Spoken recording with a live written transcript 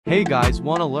Hey guys,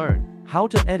 wanna learn how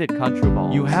to edit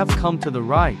countryball? You have come to the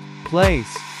right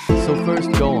place. So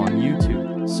first go on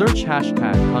YouTube, search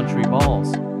hashtag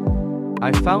countryballs.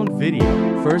 I found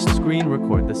video, first screen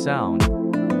record the sound.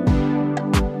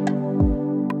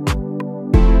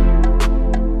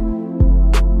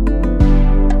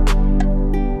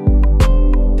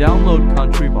 Download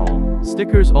countryball,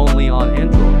 stickers only on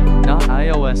Android, not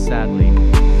iOS sadly.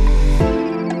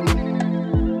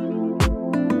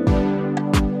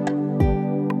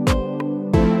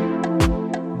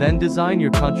 Then design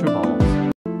your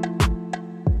countryballs.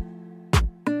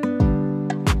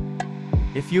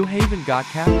 If you haven't got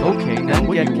capcut, okay, then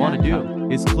what you want to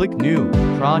do is click New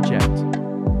Project.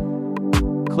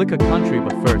 Click a country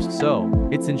but first so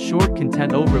it's in short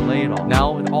content overlay it all.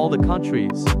 Now in all the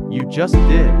countries you just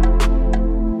did.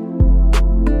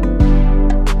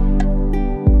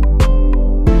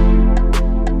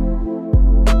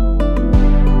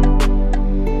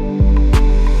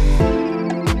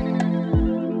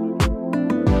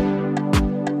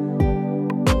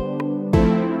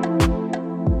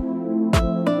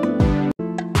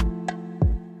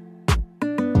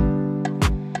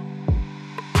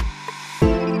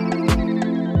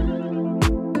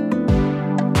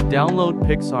 Download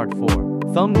PixArt for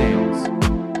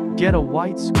thumbnails. Get a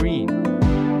white screen.